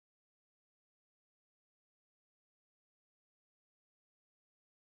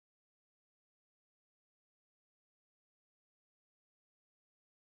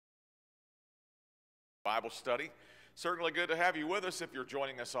Bible study. Certainly good to have you with us if you're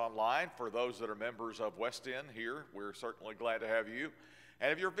joining us online. For those that are members of West End here, we're certainly glad to have you.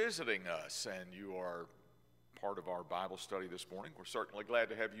 And if you're visiting us and you are part of our Bible study this morning, we're certainly glad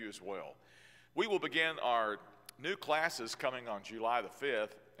to have you as well. We will begin our new classes coming on July the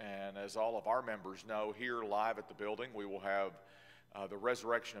 5th, and as all of our members know, here live at the building, we will have the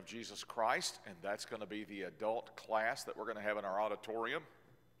Resurrection of Jesus Christ, and that's going to be the adult class that we're going to have in our auditorium.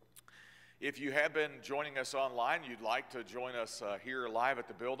 If you have been joining us online, you'd like to join us here live at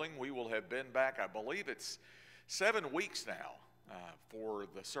the building, we will have been back, I believe it's 7 weeks now for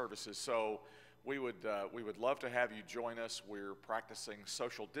the services. So we would love to have you join us. We're practicing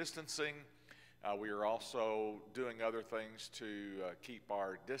social distancing. We are also doing other things to keep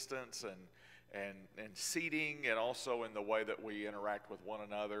our distance and seating, and also in the way that we interact with one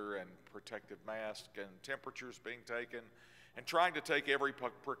another, and protective masks and temperatures being taken, and trying to take every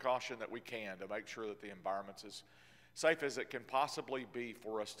precaution that we can to make sure that the environment's as safe as it can possibly be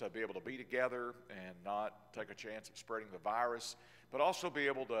for us to be able to be together and not take a chance of spreading the virus, but also be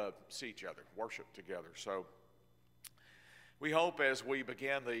able to see each other, worship together. So we hope as we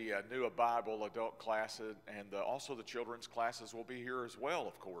begin the new Bible adult class and also the children's classes will be here as well,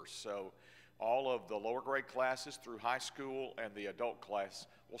 of course. So all of the lower grade classes through high school and the adult class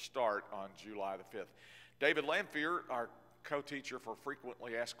will start on July the 5th. David Lamphere, our co-teacher for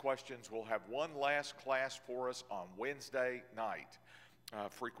Frequently Asked Questions, will have one last class for us on Wednesday night,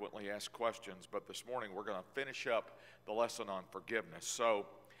 Frequently Asked Questions. But this morning we're going to finish up the lesson on forgiveness. So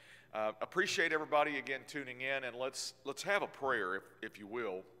appreciate everybody again tuning in, and let's have a prayer, if you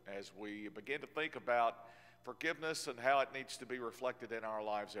will, as we begin to think about forgiveness and how it needs to be reflected in our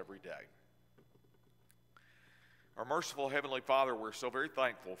lives every day. Our merciful Heavenly Father, we're so very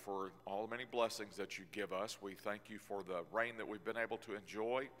thankful for all the many blessings that you give us. We thank you for the rain that we've been able to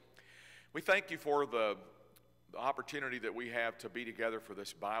enjoy. We thank you for the opportunity that we have to be together for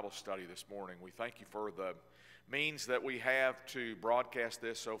this Bible study this morning. We thank you for the means that we have to broadcast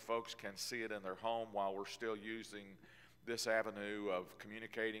this so folks can see it in their home while we're still using this avenue of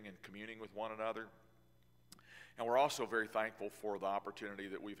communicating and communing with one another. And we're also very thankful for the opportunity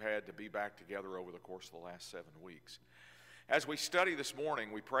that we've had to be back together over the course of the last 7 weeks. As we study this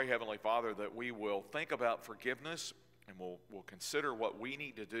morning, we pray, Heavenly Father, that we will think about forgiveness, and we'll consider what we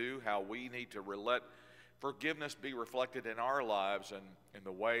need to do, how we need to let forgiveness be reflected in our lives and in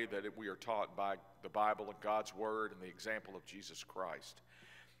the way that we are taught by the Bible and God's Word and the example of Jesus Christ.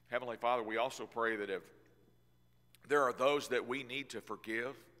 Heavenly Father, we also pray that if there are those that we need to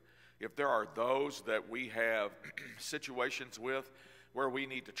forgive, if there are those that we have situations with where we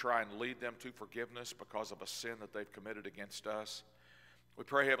need to try and lead them to forgiveness because of a sin that they've committed against us, we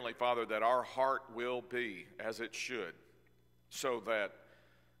pray, Heavenly Father, that our heart will be as it should, so that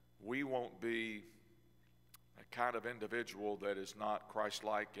we won't be a kind of individual that is not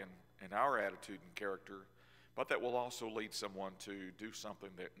Christ-like in our attitude and character, but that will also lead someone to do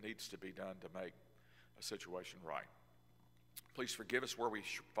something that needs to be done to make a situation right. Please forgive us where we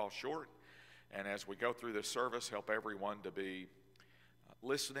fall short, and as we go through this service, help everyone to be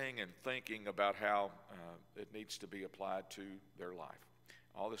listening and thinking about how it needs to be applied to their life.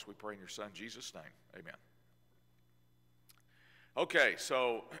 All this we pray in your Son, Jesus' name. Amen. Okay,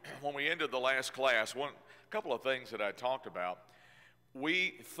 so when we ended the last class, a couple of things that I talked about.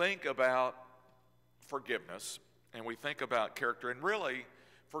 We think about forgiveness, and we think about character, and really,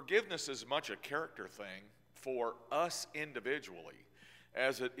 forgiveness is much a character thing for us individually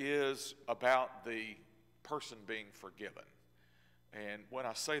as it is about the person being forgiven. And when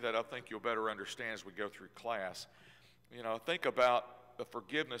I say that, I think you'll better understand as we go through class. You know, think about the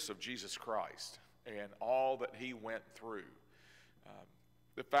forgiveness of Jesus Christ and all that he went through.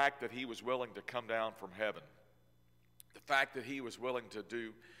 The fact that he was willing to come down from heaven. The fact that he was willing to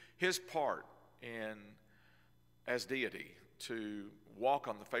do his part as deity, to walk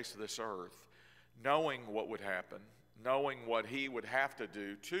on the face of this earth, knowing what would happen, knowing what he would have to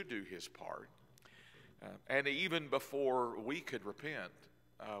do his part, and even before we could repent,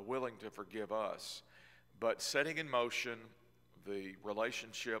 willing to forgive us, but setting in motion the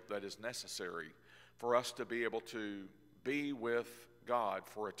relationship that is necessary for us to be able to be with God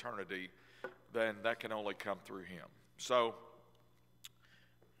for eternity, then that can only come through him. So,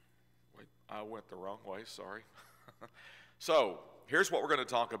 wait, I went the wrong way, sorry. So, here's what we're going to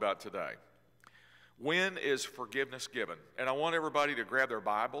talk about today. When is forgiveness given? And I want everybody to grab their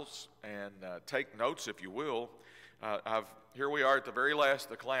Bibles and take notes, if you will. Here we are at the very last of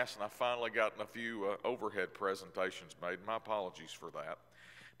the class, and I've finally gotten a few overhead presentations made. My apologies for that.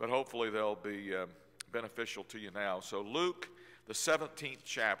 But hopefully they'll be beneficial to you now. So Luke, the 17th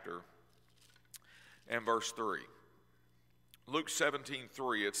chapter, and verse 3. Luke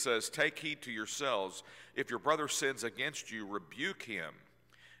 17:3, it says, "Take heed to yourselves. If your brother sins against you, rebuke him.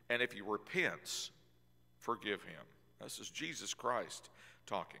 And if he repents, forgive him." This is Jesus Christ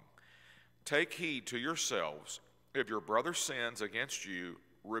talking. Take heed to yourselves. If your brother sins against you,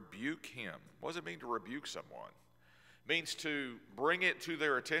 rebuke him. What does it mean to rebuke someone? It means to bring it to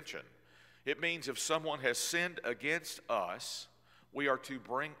their attention. It means if someone has sinned against us, we are to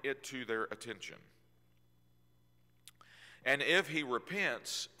bring it to their attention. And if he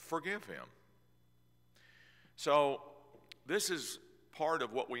repents, forgive him. So this is part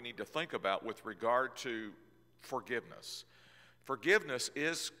of what we need to think about with regard to forgiveness. Forgiveness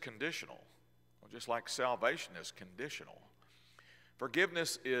is conditional, just like salvation is conditional.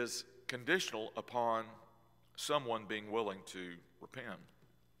 Forgiveness is conditional upon someone being willing to repent.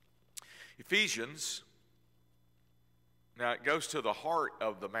 Ephesians, now it goes to the heart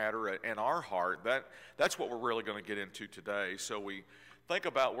of the matter and our heart. That's what we're really going to get into today. So we think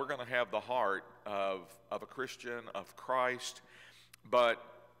about, we're going to have the heart of a Christian, of Christ, but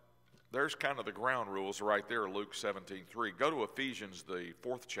there's kind of the ground rules right there, Luke 17:3. Go to Ephesians, the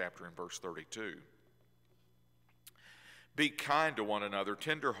 4th chapter, in verse 32. Be kind to one another,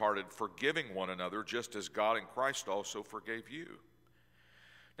 tenderhearted, forgiving one another, just as God in Christ also forgave you.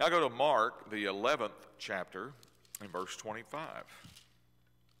 Now go to Mark, the 11th chapter, in verse 25.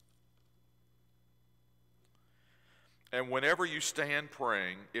 And whenever you stand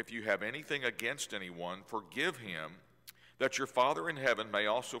praying, if you have anything against anyone, forgive him, that your Father in heaven may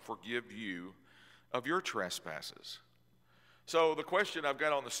also forgive you of your trespasses. So the question I've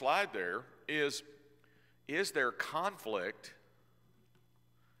got on the slide there is there conflict?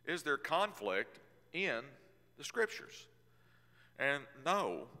 Is there conflict in the Scriptures? And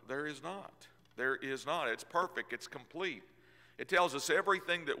no, there is not. There is not. It's perfect. It's complete. It tells us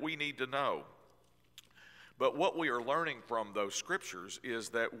everything that we need to know. But what we are learning from those Scriptures is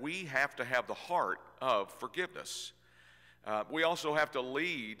that we have to have the heart of forgiveness. We also have to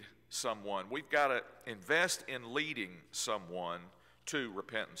lead someone. We've got to invest in leading someone to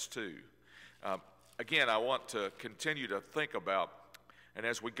repentance too. Again, I want to continue to think about, and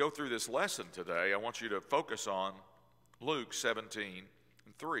as we go through this lesson today, I want you to focus on Luke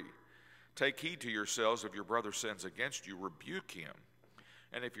 17:3. Take heed to yourselves. If your brother sins against you, rebuke him.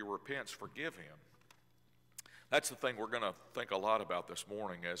 And if he repents, forgive him. That's the thing we're going to think a lot about this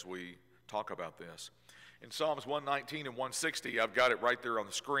morning as we talk about this. In Psalms 119 and 160, I've got it right there on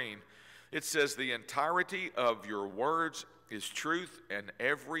the screen. It says, "The entirety of your words is truth, and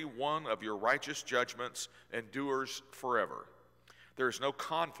every one of your righteous judgments endures forever." There is no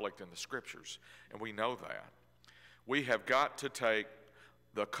conflict in the Scriptures, and we know that. We have got to take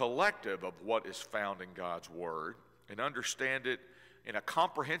the collective of what is found in God's Word and understand it in a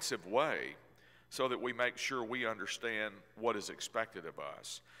comprehensive way so that we make sure we understand what is expected of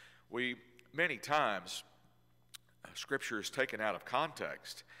us. Many times, Scripture is taken out of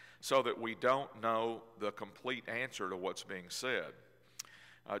context so that we don't know the complete answer to what's being said.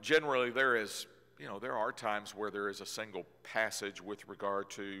 Generally, there are times where there is a single passage with regard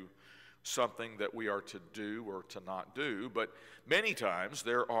to something that we are to do or to not do, but many times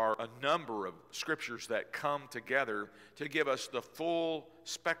there are a number of Scriptures that come together to give us the full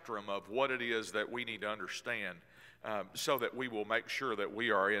spectrum of what it is that we need to understand, so that we will make sure that we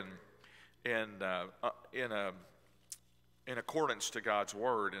are in accordance to God's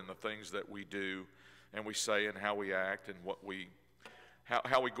Word in the things that we do and we say and how we act and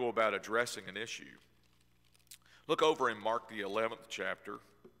how we go about addressing an issue. Look over in Mark the 11th chapter.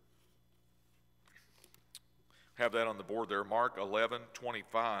 Have that on the board there. Mark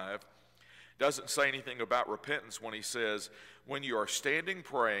 11:25 doesn't say anything about repentance when he says, "When you are standing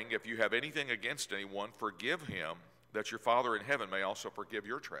praying, if you have anything against anyone, forgive him, that your Father in heaven may also forgive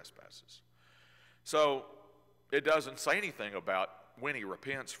your trespasses." So it doesn't say anything about when he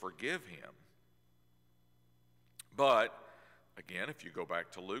repents, forgive him. But again, if you go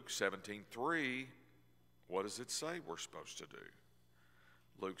back to Luke 17:3, what does it say we're supposed to do?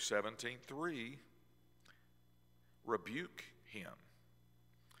 Luke 17:3, rebuke him.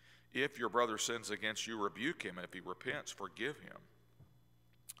 If your brother sins against you, rebuke him. And if he repents, forgive him.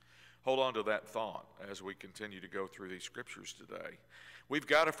 Hold on to that thought as we continue to go through these Scriptures today. We've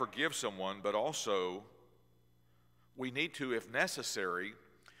got to forgive someone, but also we need to, if necessary,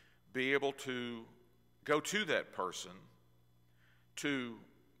 be able to go to that person to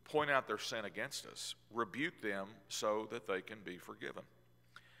point out their sin against us, rebuke them so that they can be forgiven.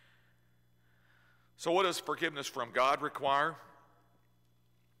 So what does forgiveness from God require?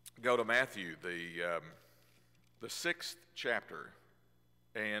 Go to Matthew, the 6th chapter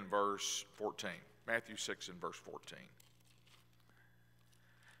and verse 14. Matthew 6 and verse 14.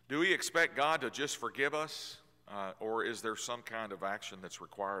 Do we expect God to just forgive us, or is there some kind of action that's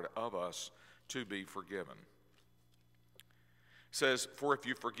required of us to be forgiven? It says, "For if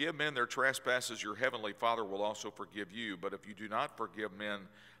you forgive men their trespasses, your heavenly Father will also forgive you. But if you do not forgive men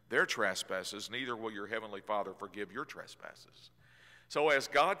their trespasses, neither will your heavenly Father forgive your trespasses." So as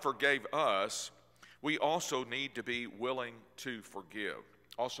God forgave us, we also need to be willing to forgive.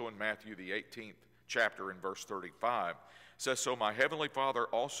 Also in Matthew, the 18th chapter, in verse 35, it says, "So my heavenly Father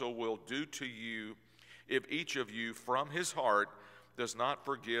also will do to you if each of you from his heart does not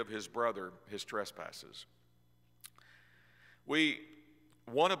forgive his brother his trespasses." We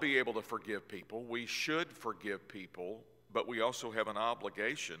want to be able to forgive people. We should forgive people, but we also have an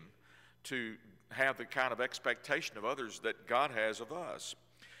obligation to have the kind of expectation of others that God has of us.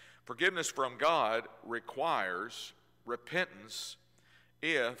 Forgiveness from God requires repentance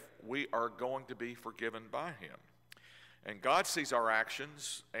if we are going to be forgiven by him. And God sees our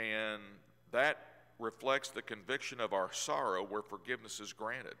actions, and that reflects the conviction of our sorrow where forgiveness is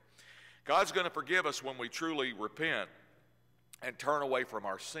granted. God's going to forgive us when we truly repent and turn away from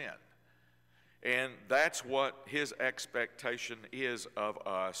our sin. And that's what his expectation is of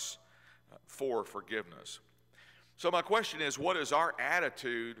us for forgiveness. So my question is, what is our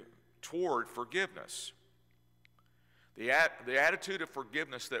attitude toward forgiveness? The attitude of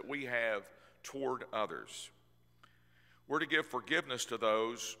forgiveness that we have toward others. We're to give forgiveness to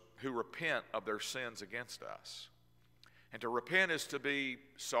those who repent of their sins against us. And to repent is to be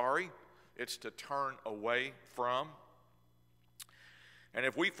sorry. It's to turn away from. And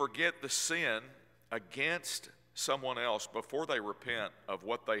if we forget the sin against someone else before they repent of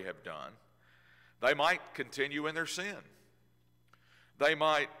what they have done, they might continue in their sin. They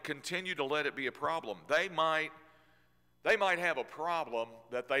might continue to let it be a problem. They might have a problem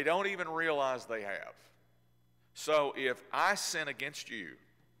that they don't even realize they have. So if I sin against you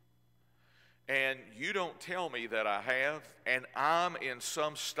and you don't tell me that I have, and I'm in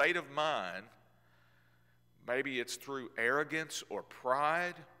some state of mind, maybe it's through arrogance or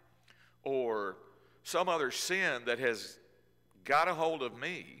pride or some other sin that has got a hold of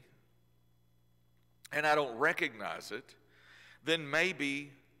me, and I don't recognize it, then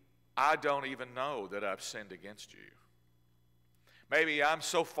maybe I don't even know that I've sinned against you. Maybe I'm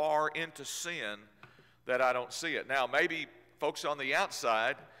so far into sin that I don't see it. Now, maybe folks on the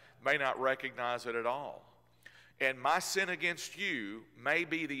outside may not recognize it at all. And my sin against you may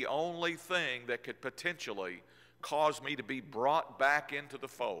be the only thing that could potentially cause me to be brought back into the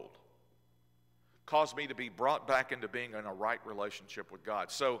fold, cause me to be brought back into being in a right relationship with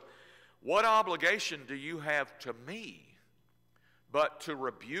God. So what obligation do you have to me but to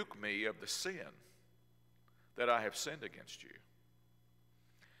rebuke me of the sin that I have sinned against you?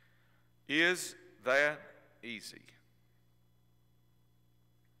 Is that easy?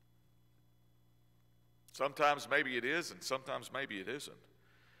 Sometimes maybe it is, and sometimes maybe it isn't.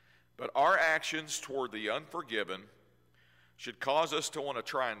 But our actions toward the unforgiven should cause us to want to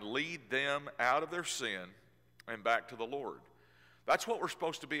try and lead them out of their sin and back to the Lord. That's what we're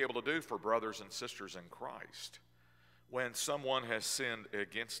supposed to be able to do for brothers and sisters in Christ when someone has sinned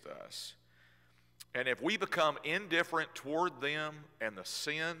against us. And if we become indifferent toward them and the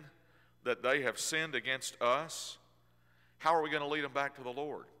sin that they have sinned against us, how are we going to lead them back to the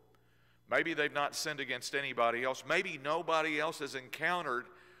Lord? Maybe they've not sinned against anybody else. Maybe nobody else has encountered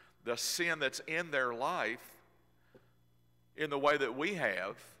the sin that's in their life in the way that we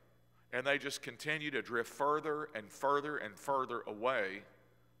have, and they just continue to drift further and further and further away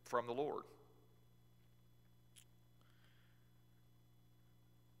from the Lord.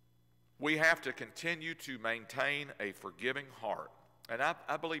 We have to continue to maintain a forgiving heart. And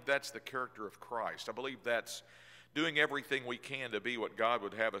I believe that's the character of Christ. I believe that's doing everything we can to be what God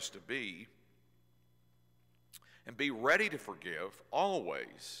would have us to be, and be ready to forgive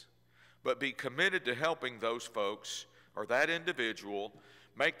always, but be committed to helping those folks or that individual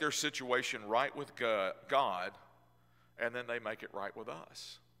make their situation right with God, and then they make it right with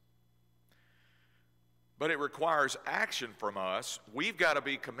us. But it requires action from us. We've got to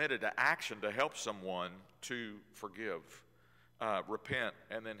be committed to action to help someone to forgive, repent,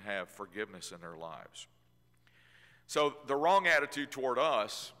 and then have forgiveness in their lives. So the wrong attitude toward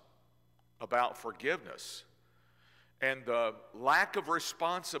us about forgiveness and the lack of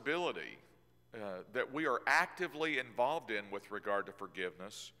responsibility that we are actively involved in with regard to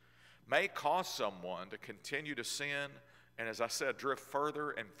forgiveness may cause someone to continue to sin and, as I said, drift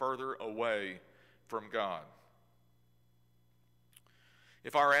further and further away from God.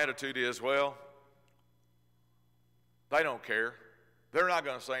 If our attitude is, well, they don't care, They're not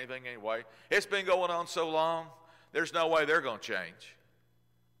going to say anything anyway. It's been going on so long, there's no way they're going to change.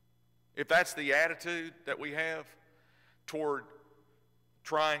 If that's the attitude that we have toward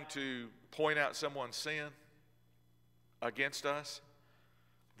trying to point out someone's sin against us,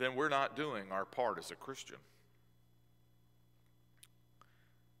 then we're not doing our part as a Christian.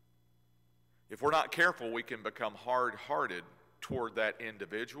 If we're not careful, we can become hard-hearted toward that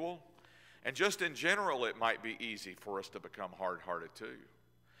individual. And just in general, it might be easy for us to become hard-hearted too.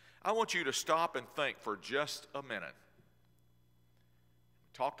 I want you to stop and think for just a minute.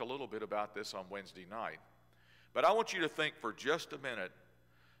 We talked a little bit about this on Wednesday night. But I want you to think for just a minute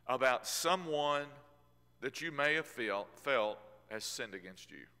about someone that you may have felt has sinned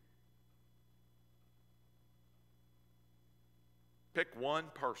against you. Pick one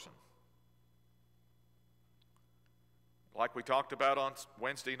person. Like we talked about on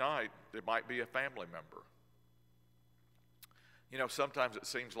Wednesday night, it might be a family member. You know, sometimes it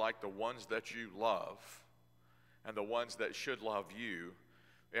seems like the ones that you love and the ones that should love you,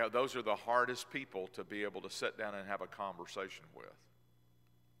 those are the hardest people to be able to sit down and have a conversation with.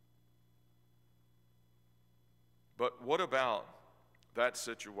 But what about that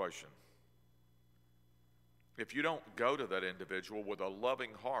situation? If you don't go to that individual with a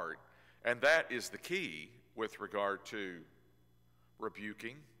loving heart, and that is the key with regard to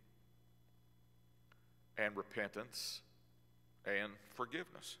rebuking and repentance and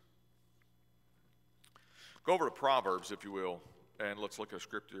forgiveness. Go over to Proverbs, if you will, and let's look at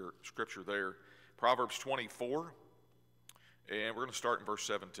scripture there. Proverbs 24, and we're going to start in verse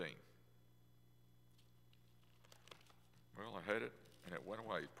 17. Well, I had it, and it went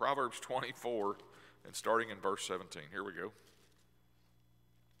away. Proverbs 24, and starting in verse 17. Here we go.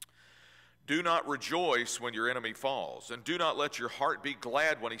 Do not rejoice when your enemy falls, and do not let your heart be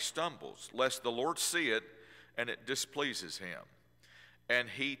glad when he stumbles, lest the Lord see it, and it displeases him, and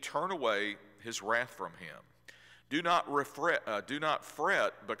he turn away his wrath from him. Do not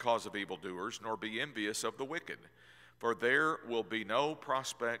fret because of evildoers, nor be envious of the wicked, for there will be no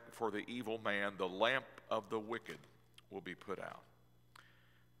prospect for the evil man. The lamp of the wicked will be put out.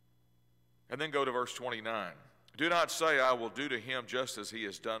 And then go to verse 29. Do not say, I will do to him just as he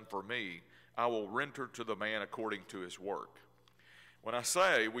has done for me. I will render to the man according to his work. When I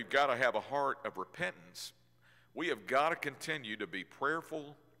say we've got to have a heart of repentance, we have got to continue to be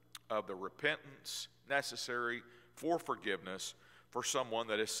prayerful of the repentance necessary for forgiveness for someone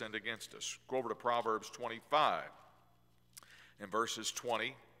that has sinned against us. Go over to Proverbs 25 in verses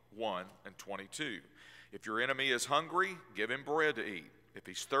 21 and 22. If your enemy is hungry, give him bread to eat. If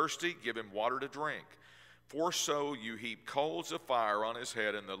he's thirsty, give him water to drink. For so you heap coals of fire on his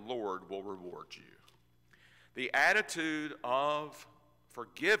head, and the Lord will reward you. The attitude of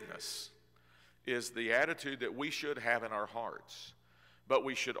forgiveness is the attitude that we should have in our hearts. But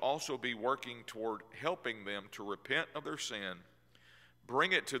we should also be working toward helping them to repent of their sin,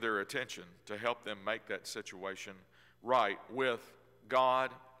 bring it to their attention to help them make that situation right with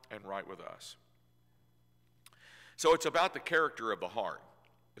God and right with us. So it's about the character of the heart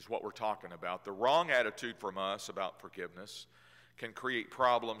is what we're talking about. The wrong attitude from us about forgiveness can create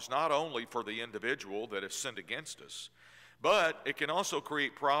problems not only for the individual that has sinned against us, but it can also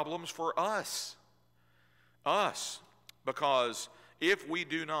create problems for us. Because if we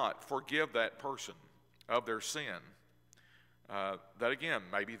do not forgive that person of their sin, that again,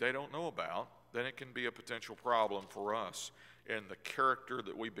 maybe they don't know about, then it can be a potential problem for us in the character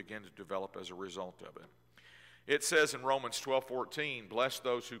that we begin to develop as a result of it. It says in Romans 12:14, bless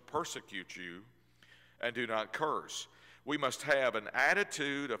those who persecute you and do not curse. We must have an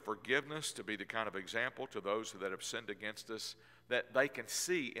attitude of forgiveness to be the kind of example to those that have sinned against us, that they can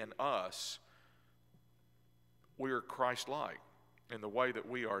see in us we are Christ-like in the way that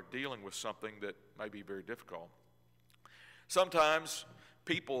we are dealing with something that may be very difficult. Sometimes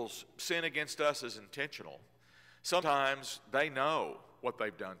people's sin against us is intentional. Sometimes they know what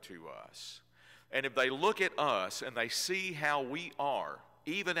they've done to us. And if they look at us and they see how we are,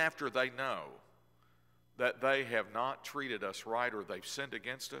 even after they know that they have not treated us right or they've sinned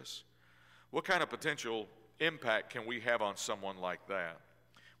against us, what kind of potential impact can we have on someone like that?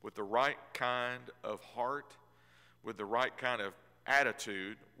 With the right kind of heart, with the right kind of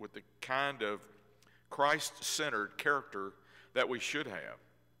attitude, with the kind of Christ-centered character that we should have.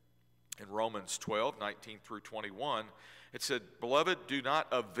 In Romans 12:19 through 21, it said, Beloved, do not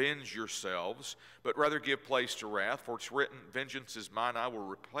avenge yourselves, but rather give place to wrath, for it's written, Vengeance is mine, I will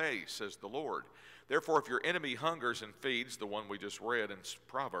repay, says the Lord. Therefore, if your enemy hungers and feeds, the one we just read in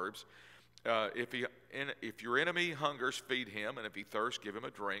Proverbs, if your enemy hungers, feed him, and if he thirsts, give him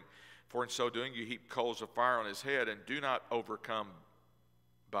a drink. For in so doing, you heap coals of fire on his head, and do not overcome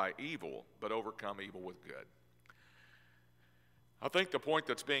by evil, but overcome evil with good. I think the point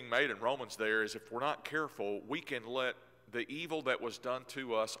that's being made in Romans there is if we're not careful, we can let the evil that was done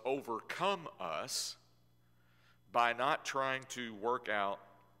to us overcome us by not trying to work out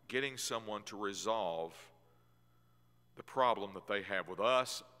getting someone to resolve the problem that they have with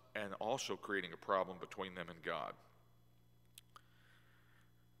us, and also creating a problem between them and God.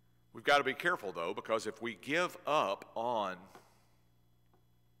 We've got to be careful, though, because if we give up on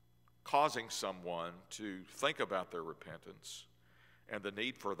causing someone to think about their repentance and the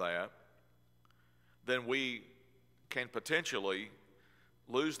need for that, then we can potentially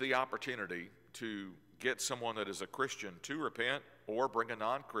lose the opportunity to get someone that is a Christian to repent, or bring a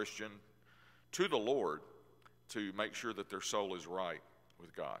non-Christian to the Lord to make sure that their soul is right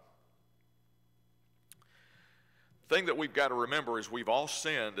with God. The thing that we've got to remember is we've all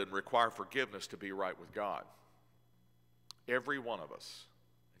sinned and require forgiveness to be right with God. Every one of us.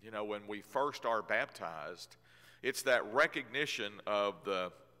 You know, when we first are baptized, it's that recognition of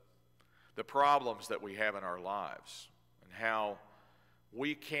the problems that we have in our lives and how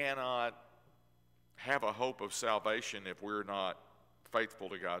we cannot have a hope of salvation if we're not faithful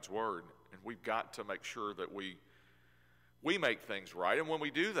to God's Word. And we've got to make sure that we make things right. And when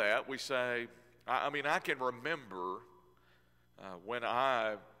we do that, we say, I can remember when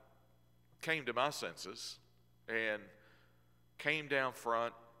I came to my senses and came down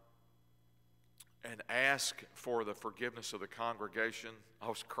front and asked for the forgiveness of the congregation. I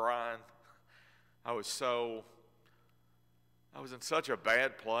was crying. I was in such a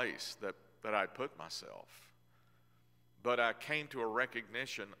bad place that I'd put myself. But I came to a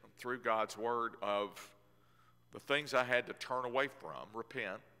recognition through God's Word of the things I had to turn away from,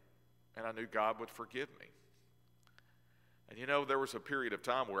 repent, and I knew God would forgive me. And you know, there was a period of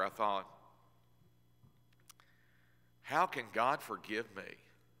time where I thought, how can God forgive me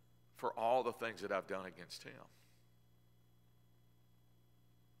for all the things that I've done against Him?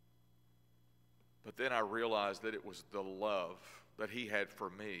 But then I realized that it was the love that He had for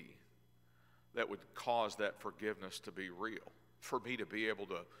me that would cause that forgiveness to be real, for me to be able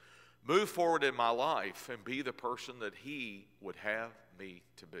to move forward in my life and be the person that He would have me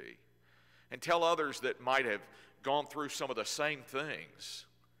to be. And tell others that might have gone through some of the same things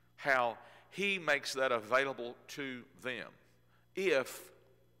how He makes that available to them if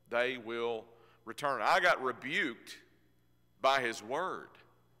they will return. I got rebuked by His Word.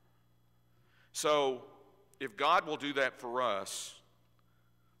 So if God will do that for us,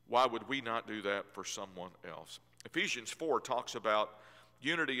 why would we not do that for someone else? Ephesians 4 talks about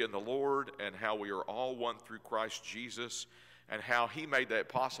unity in the Lord and how we are all one through Christ Jesus, and how He made that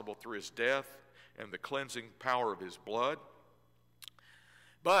possible through His death and the cleansing power of His blood.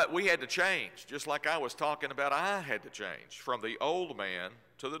 But we had to change, just like I was talking about. I had to change from the old man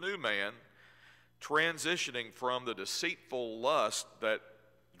to the new man, transitioning from the deceitful lust that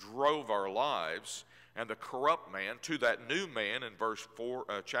drove our lives and the corrupt man to that new man in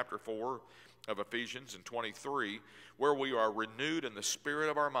chapter 4 of Ephesians in 23, where we are renewed in the spirit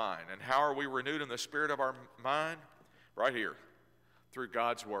of our mind. And how are we renewed in the spirit of our mind? Right here, through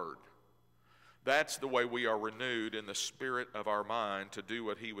God's Word. That's the way we are renewed in the spirit of our mind to do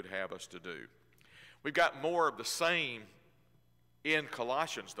what He would have us to do. We've got more of the same in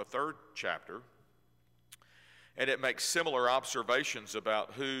Colossians, the 3rd chapter, and it makes similar observations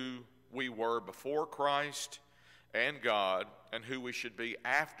about who we were before Christ and God, and who we should be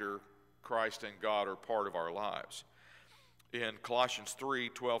after Christ and God are part of our lives. In Colossians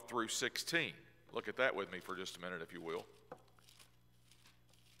 3:12 through 16. Look at that with me for just a minute, if you will.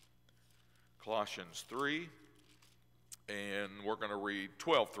 Colossians 3, and we're going to read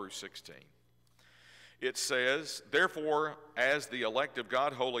 12 through 16. It says, "Therefore, as the elect of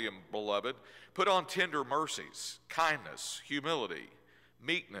God, holy and beloved, put on tender mercies, kindness, humility,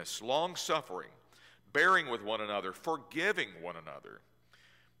 meekness, long-suffering, bearing with one another, forgiving one another.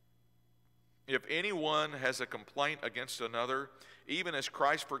 If anyone has a complaint against another, even as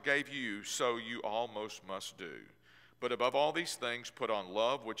Christ forgave you, so you almost must do. But above all these things, put on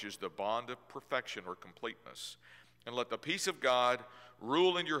love, which is the bond of perfection or completeness. And let the peace of God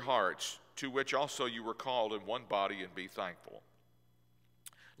rule in your hearts, to which also you were called in one body, and be thankful.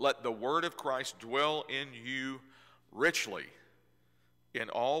 Let the word of Christ dwell in you richly, in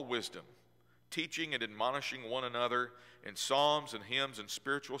all wisdom, teaching and admonishing one another in psalms and hymns and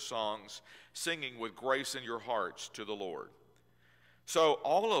spiritual songs, singing with grace in your hearts to the Lord." So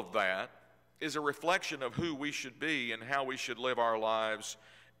all of that is a reflection of who we should be and how we should live our lives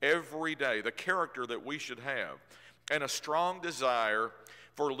every day, the character that we should have, and a strong desire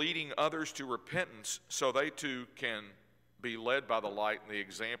for leading others to repentance so they too can be led by the light and the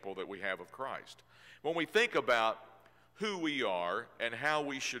example that we have of Christ. When we think about who we are and how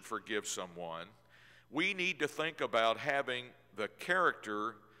we should forgive someone, we need to think about having the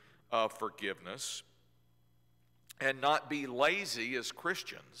character of forgiveness and not be lazy as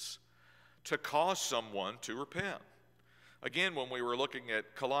Christians to cause someone to repent. Again, when we were looking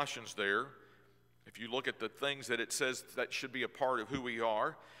at Colossians there, if you look at the things that it says that should be a part of who we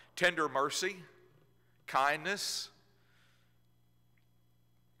are, tender mercy, kindness,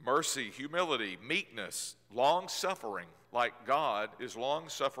 mercy, humility, meekness, long-suffering, like God is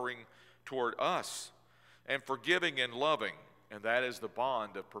long-suffering toward us, and forgiving and loving, and that is the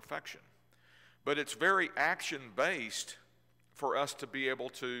bond of perfection. But it's very action-based for us to be able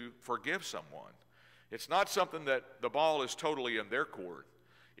to forgive someone. It's not something that the ball is totally in their court.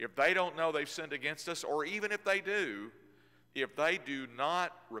 If they don't know they've sinned against us, or even if they do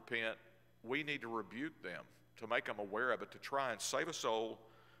not repent, we need to rebuke them, to make them aware of it, to try and save a soul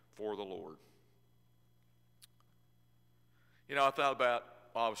for the Lord. You know, I thought about,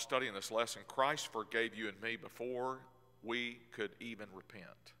 while I was studying this lesson, Christ forgave you and me before we could even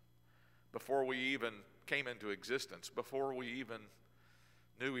repent, before we even came into existence, before we even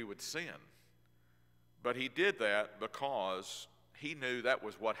knew we would sin. But he did that because he knew that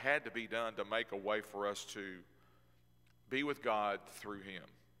was what had to be done to make a way for us to be with God through him.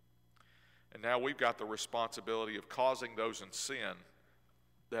 And now we've got the responsibility of causing those in sin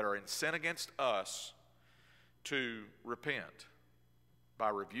that are in sin against us to repent by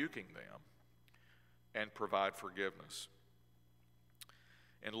rebuking them and provide forgiveness.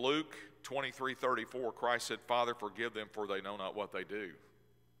 In Luke 23:34, Christ said, "Father, forgive them, for they know not what they do."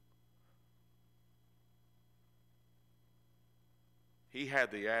 He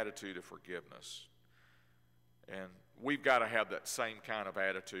had the attitude of forgiveness. And we've got to have that same kind of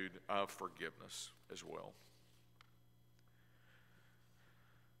attitude of forgiveness as well.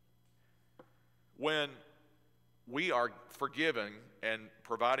 When we are forgiving and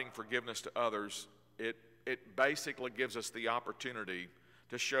providing forgiveness to others, it basically gives us the opportunity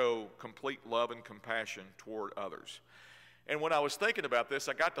to show complete love and compassion toward others. And when I was thinking about this,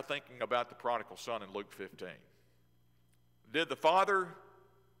 I got to thinking about the prodigal son in Luke 15. Did the father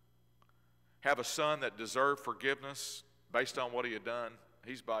have a son that deserved forgiveness based on what he had done?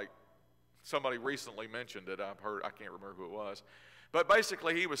 He's like, somebody recently mentioned it, I've heard, I can't remember who it was. But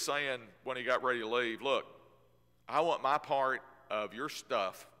basically he was saying when he got ready to leave, look, I want my part of your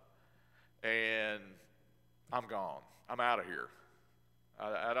stuff and I'm gone. I'm out of here.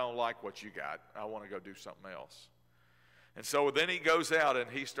 I don't like what you got. I want to go do something else. And so then he goes out and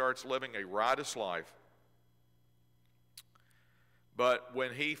he starts living a riotous life. But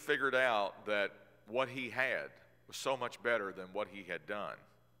when he figured out that what he had was so much better than what he had done,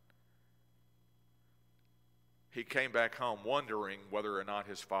 he came back home wondering whether or not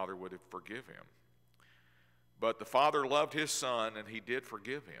his father would forgive him. But the father loved his son, and he did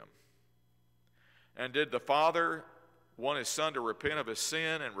forgive him. And did the father want his son to repent of his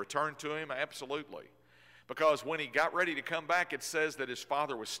sin and return to him? Absolutely. Because when he got ready to come back, it says that his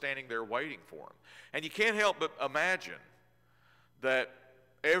father was standing there waiting for him. And you can't help but imagine that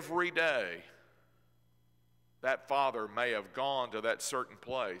every day that father may have gone to that certain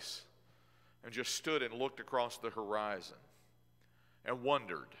place and just stood and looked across the horizon and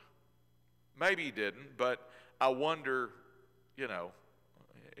wondered. Maybe he didn't, but I wonder, you know,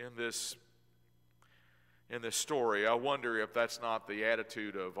 in this story, I wonder if that's not the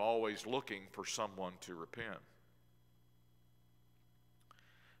attitude of always looking for someone to repent.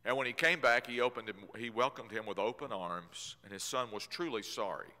 And when he came back, he welcomed him with open arms, and his son was truly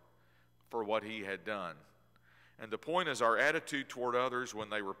sorry for what he had done. And the point is, our attitude toward others when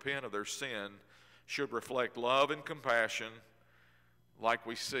they repent of their sin should reflect love and compassion, like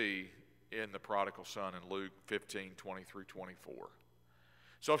we see in the prodigal son in Luke 15:20-24.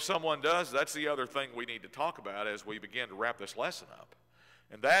 So if someone does, that's the other thing we need to talk about as we begin to wrap this lesson up.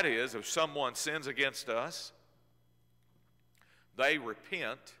 And that is, if someone sins against us, they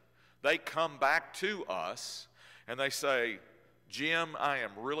repent, they come back to us, and they say, Jim, I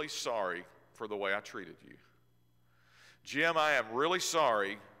am really sorry for the way I treated you. Jim, I am really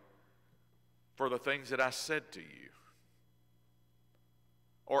sorry for the things that I said to you.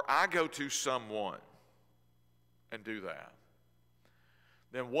 Or I go to someone and do that.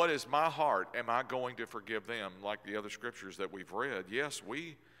 Then what is my heart? Am I going to forgive them like the other scriptures that we've read? Yes,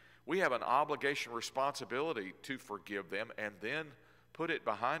 we have an obligation, responsibility to forgive them and then put it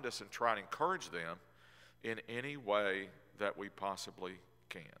behind us and try and encourage them in any way that we possibly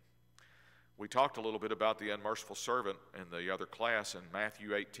can. We talked a little bit about the unmerciful servant in the other class in Matthew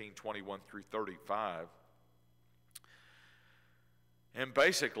 18:21-35. And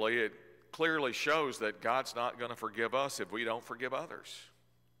basically, it clearly shows that God's not going to forgive us if we don't forgive others.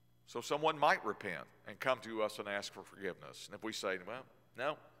 So someone might repent and come to us and ask for forgiveness. And if we say, well,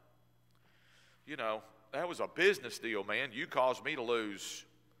 no, you know, that was a business deal, man. You caused me to lose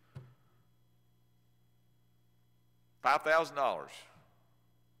 $5,000.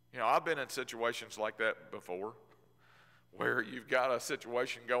 You know, I've been in situations like that before where you've got a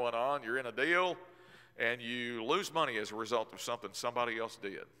situation going on, you're in a deal, and you lose money as a result of something somebody else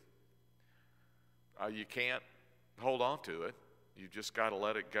did. You can't hold on to it. You just got to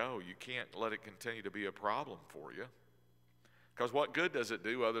let it go. You can't let it continue to be a problem for you. Because what good does it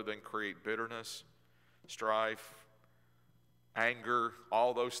do other than create bitterness, strife, anger,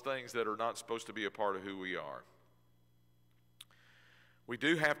 all those things that are not supposed to be a part of who we are? We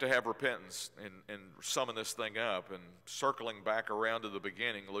do have to have repentance and summing this thing up. And circling back around to the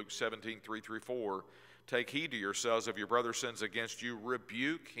beginning, Luke 17:3-4, take heed to yourselves. If your brother sins against you,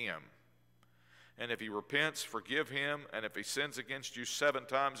 rebuke him. And if he repents, forgive him. And if he sins against you 7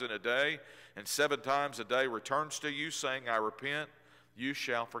 times in a day, and 7 times a day returns to you, saying, I repent, you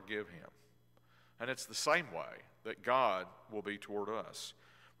shall forgive him. And it's the same way that God will be toward us.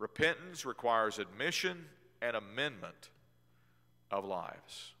 Repentance requires admission and amendment of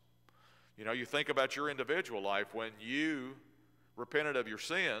lives. You know, you think about your individual life. When you repented of your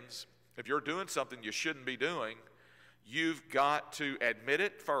sins, if you're doing something you shouldn't be doing, you've got to admit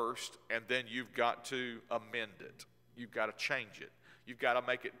it first, and then you've got to amend it. You've got to change it. You've got to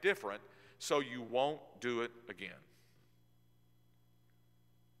make it different so you won't do it again.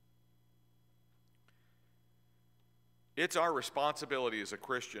 It's our responsibility as a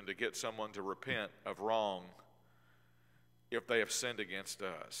Christian to get someone to repent of wrong if they have sinned against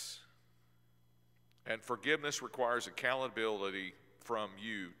us. And forgiveness requires accountability from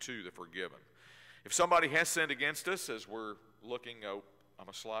you to the forgiven. If somebody has sinned against us, as we're looking, I'm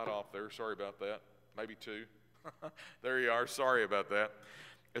going to slide off there, sorry about that, maybe 2. There you are, sorry about that.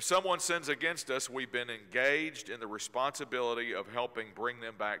 If someone sins against us, we've been engaged in the responsibility of helping bring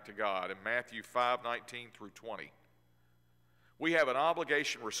them back to God. In Matthew 5:19-20, we have an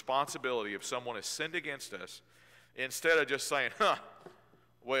obligation, responsibility if someone has sinned against us, instead of just saying,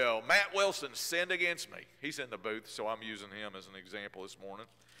 well, Matt Wilson sinned against me. He's in the booth, so I'm using him as an example this morning.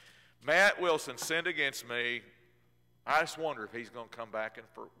 Matt Wilson sinned against me. I just wonder if he's going to come back and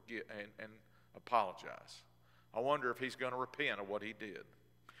forget and apologize. I wonder if he's going to repent of what he did.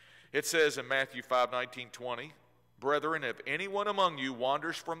 It says in Matthew 5:19-20, brethren, if anyone among you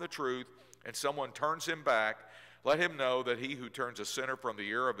wanders from the truth and someone turns him back, let him know that he who turns a sinner from the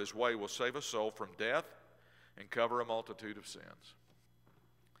error of his way will save a soul from death and cover a multitude of sins.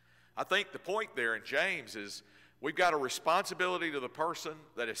 I think the point there in James is we've got a responsibility to the person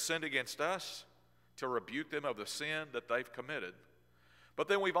that has sinned against us to rebuke them of the sin that they've committed. But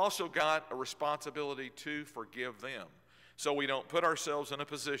then we've also got a responsibility to forgive them, so we don't put ourselves in a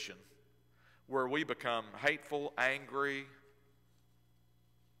position where we become hateful, angry,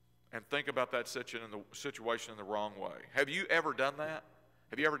 and think about that situation in the wrong way. Have you ever done that?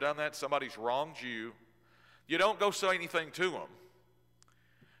 Have you ever done that? Somebody's wronged you. You don't go say anything to them,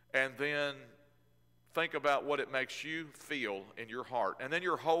 and then think about what it makes you feel in your heart. And then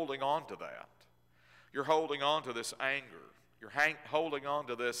you're holding on to that. You're holding on to this anger. You're holding on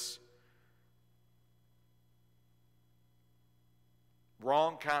to this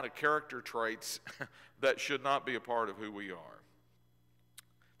wrong kind of character traits that should not be a part of who we are.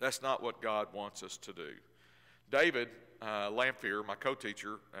 That's not what God wants us to do. David Lamphere, my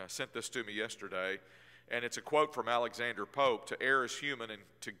co-teacher, sent this to me yesterday, and it's a quote from Alexander Pope: to err is human, and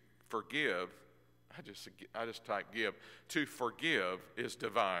to forgive, I just typed give, to forgive is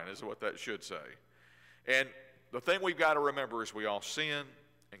divine, is what that should say. And the thing we've got to remember is we all sin,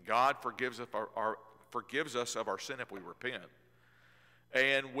 and God forgives us of our sin if we repent.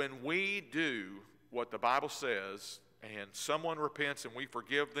 And when we do what the Bible says, and someone repents and we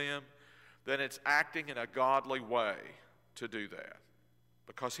forgive them, then it's acting in a godly way to do that.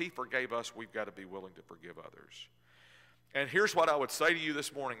 Because He forgave us, we've got to be willing to forgive others. And here's what I would say to you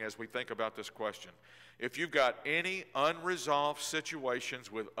this morning as we think about this question. If you've got any unresolved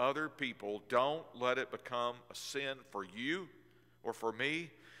situations with other people, don't let it become a sin for you or for me.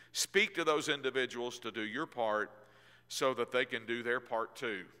 Speak to those individuals to do your part so that they can do their part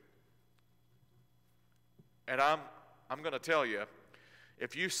too. And I'm going to tell you,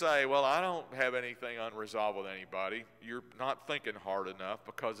 if you say, well, I don't have anything unresolved with anybody, you're not thinking hard enough,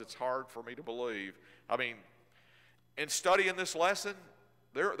 because it's hard for me to believe. I mean, in studying this lesson,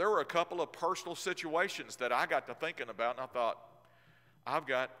 there were a couple of personal situations that I got to thinking about, and I thought, I've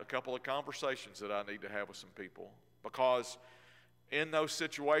got a couple of conversations that I need to have with some people. Because in those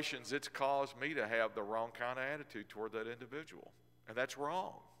situations, it's caused me to have the wrong kind of attitude toward that individual. And that's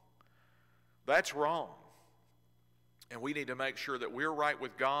wrong. That's wrong. And we need to make sure that we're right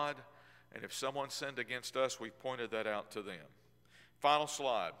with God. And if someone sinned against us, we've pointed that out to them. Final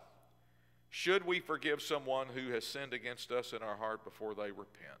slide. Should we forgive someone who has sinned against us in our heart before they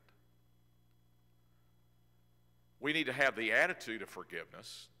repent? We need to have the attitude of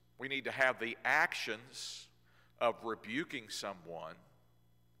forgiveness. We need to have the actions of rebuking someone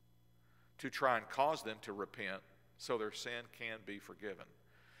to try and cause them to repent so their sin can be forgiven.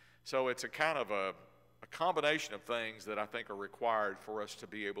 So it's a kind of a combination of things that I think are required for us to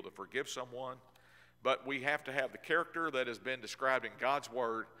be able to forgive someone. But we have to have the character that has been described in God's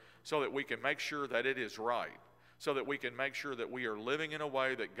Word so that we can make sure that it is right, so that we can make sure that we are living in a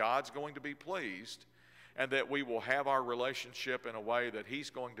way that God's going to be pleased, and that we will have our relationship in a way that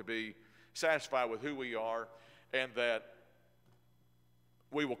He's going to be satisfied with who we are, and that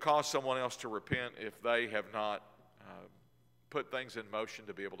we will cause someone else to repent if they have not put things in motion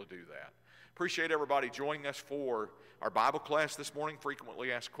to be able to do that. Appreciate everybody joining us for our Bible class this morning,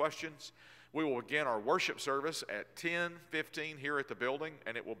 Frequently Asked Questions. We will begin our worship service at 10:15 here at the building,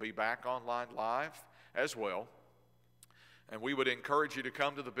 and it will be back online live as well. And we would encourage you to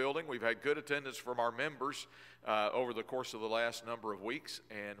come to the building. We've had good attendance from our members over the course of the last number of weeks,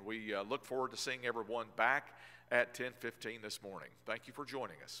 and we look forward to seeing everyone back at 10:15 this morning. Thank you for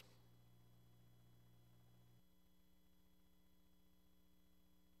joining us.